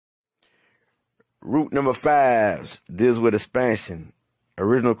Root number 5 deals with expansion,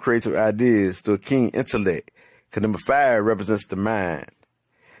 original creative ideas to a keen intellect, because number 5 represents the mind.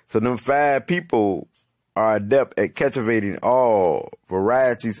 So number 5 people are adept at captivating all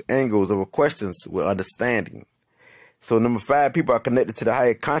varieties, angles of questions with understanding. So number 5 people are connected to the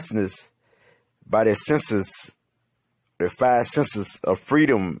higher consciousness by their senses, their 5 senses of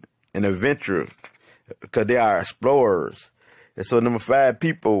freedom and adventure, because they are explorers. And so number 5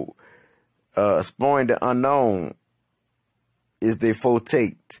 people exploring the unknown is their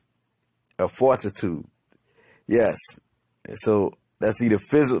forte of fortitude. Yes. And so that's either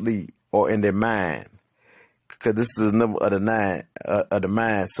physically or in their mind, because this is the number of the 9 of the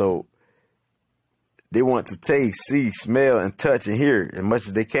mind. So they want to taste, see, smell, and touch and hear as much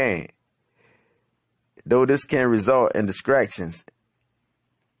as they can. Though this can result in distractions,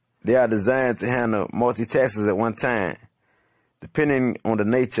 they are designed to handle multitasks at one time. Depending on the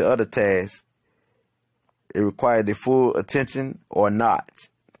nature of the task, it requires their full attention or not.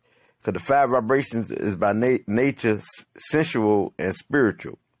 Because the 5 vibrations is by nature sensual and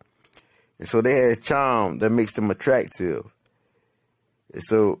spiritual. And so they have charm that makes them attractive. And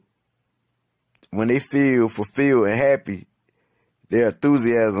so when they feel fulfilled and happy, their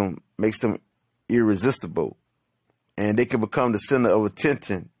enthusiasm makes them irresistible. And they can become the center of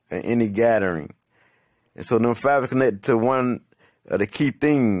attention at any gathering. And so number 5 is connected to one of the key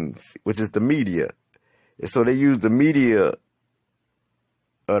things, which is the media. And so they use the media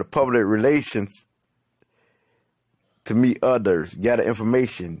or the public relations to meet others, gather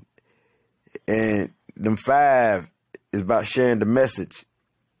information. And them 5 is about sharing the message.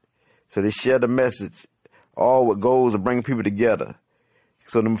 So they share the message, all with goals of bringing people together.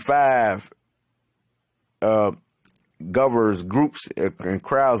 So them 5 governs groups and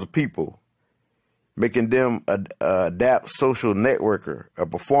crowds of people, making them a adapt social networker, a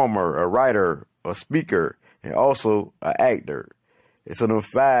performer, a writer, a speaker, and also an actor. And so them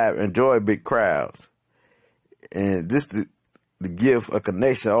 5 enjoy big crowds. And this the gift of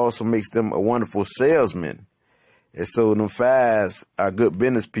connection also makes them a wonderful salesman. And so them 5s are good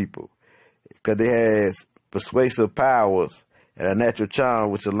business people, because they have persuasive powers and a natural charm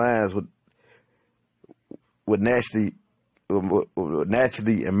which aligns with naturally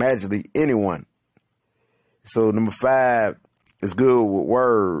and magically anyone. So number 5 is good with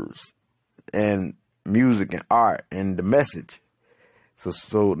words and music and art and the message.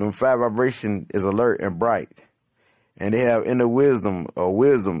 So number 5 vibration is alert and bright. And they have inner wisdom or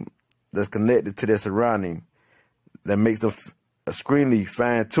wisdom that's connected to their surrounding that makes them extremely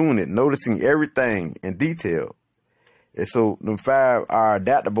fine-tuned, noticing everything in detail. And so them 5 are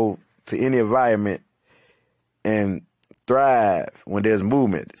adaptable to any environment and thrive when there's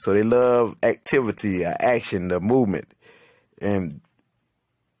movement. So they love activity, action, the movement, and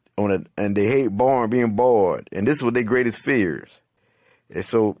they hate being bored. And this is what their greatest fears. And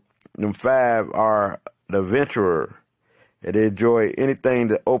so them 5 are the adventurer, and they enjoy anything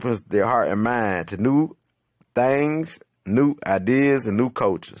that opens their heart and mind to new things, new ideas, and new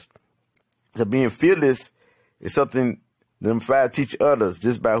cultures. So being fearless is something them 5 teach others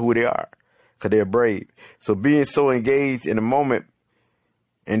just by who they are, because they're brave. So being so engaged in the moment,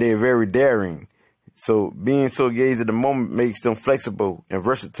 and they're very daring. So being so engaged in the moment makes them flexible and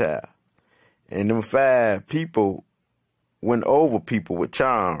versatile. And them 5 people win over people with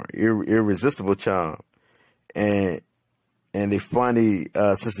charm, irresistible charm, and they funny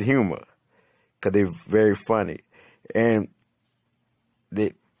sense of humor, because they're very funny. And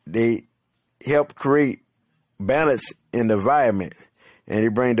they help create balance in the environment, and they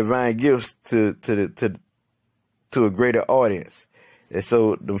bring divine gifts to a greater audience. And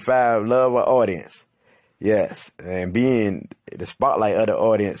so them 5 love our audience. Yes, and being the spotlight of the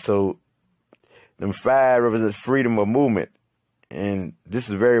audience. So them 5 represents freedom of movement, and this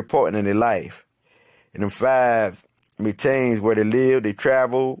is very important in their life. And them 5 may change where they live, they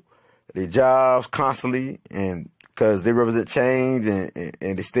travel, their jobs constantly, and because they represent change and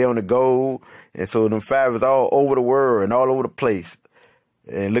they stay on the goal. And so them 5 is all over the world and all over the place,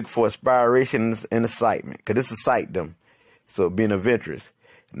 and look for inspiration and excitement, because this excites them. So being adventurous.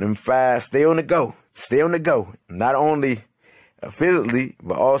 And them 5 stay on the go, not only physically,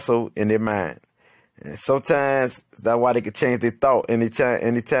 but also in their mind. And sometimes that's why they can change their thought anytime.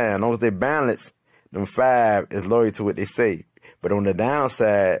 As long as they balance, them 5 is loyal to what they say. But on the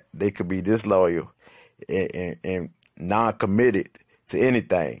downside, they could be disloyal and non-committed to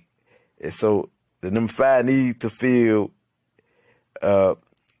anything. And so them 5 need to feel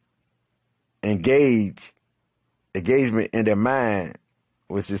engagement in their mind,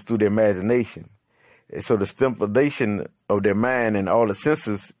 which is through their imagination. And so the stimulation of their mind and all the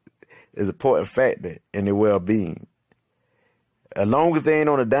senses is an important factor in their well-being. As long as they ain't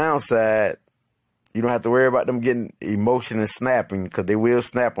on the downside, you don't have to worry about them getting emotional and snapping, because they will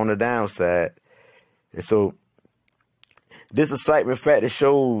snap on the downside. And so this excitement factor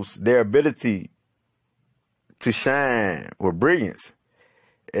shows their ability to shine with brilliance.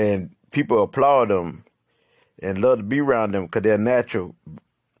 And people applaud them and love to be around them because they're natural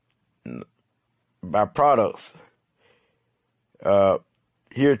byproducts.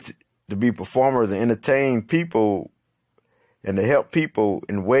 Here to be performers and entertain people and to help people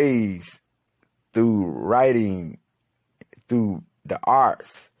in ways through writing, through the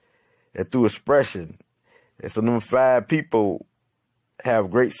arts, and through expression. And so number 5 people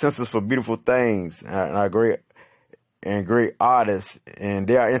have great senses for beautiful things and are great artists, and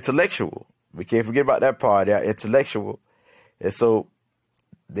they are intellectual. We can't forget about that part. They are intellectual. And so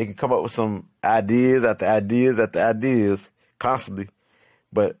they can come up with some ideas after ideas after ideas constantly.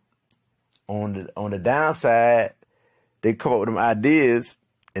 But on the downside, they come up with them ideas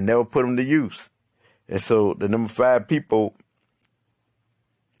and never put them to use. And so the number 5 people,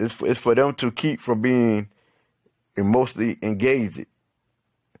 it's for them to keep from being emotionally engaged.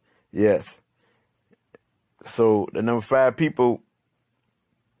 Yes. So the number 5 people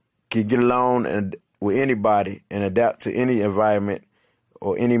can get along with anybody and adapt to any environment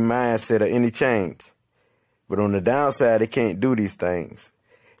or any mindset or any change. But on the downside, they can't do these things.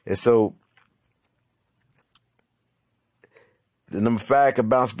 And so the number 5 can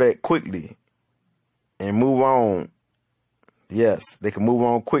bounce back quickly and move on. Yes, they can move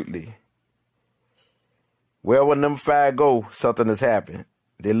on quickly. Wherever number 5 go, something has happened.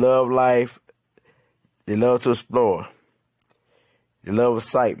 They love life. They love to explore. They love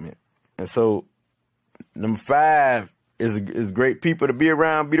excitement. And so number 5 is great people to be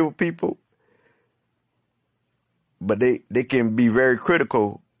around, beautiful people. But they can be very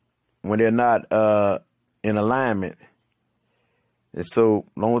critical when they're not in alignment. And so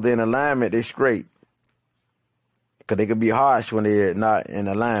as long as they're in alignment, they're straight. Because they can be harsh when they're not in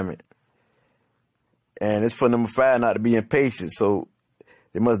alignment. And it's for number 5 not to be impatient. So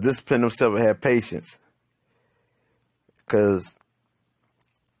they must discipline themselves and have patience. Because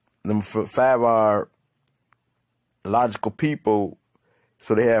number 5 are logical people,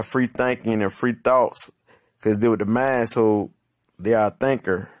 so they have free thinking and free thoughts because they're with the mind, so they are a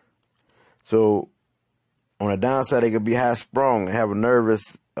thinker. So on the downside, they could be high-sprung and have a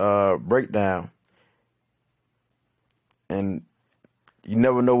nervous breakdown. And you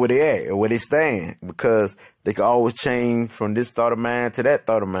never know where they at or where they stand because they can always change from this thought of mind to that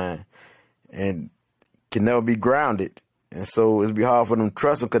thought of mind and can never be grounded. And so it'll be hard for them to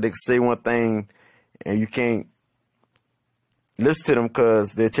trust them because they can say one thing and you can't listen to them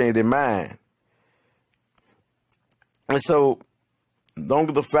because they'll change their mind. And so as long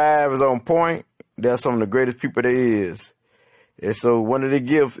as the 5 is on point, they're some of the greatest people there is. And so one of their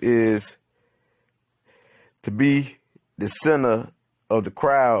gifts is to be the center of the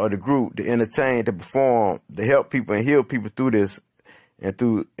crowd or the group, to entertain, to perform, to help people and heal people through this,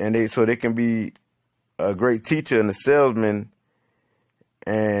 so they can be a great teacher and a salesman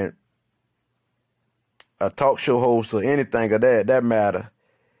and a talk show host or anything of that matter,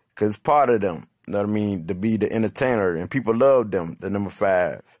 because it's part of them. You know what I mean? To be the entertainer, and people love them. The number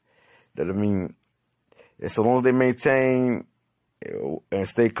 5. You know what I mean? And so long as they maintain and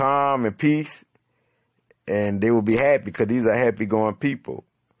stay calm and peace, and they will be happy because these are happy-going people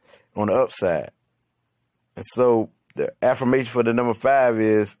on the upside. And so the affirmation for the number 5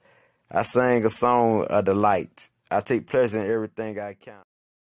 is, I sang a song of delight. I take pleasure in everything I count.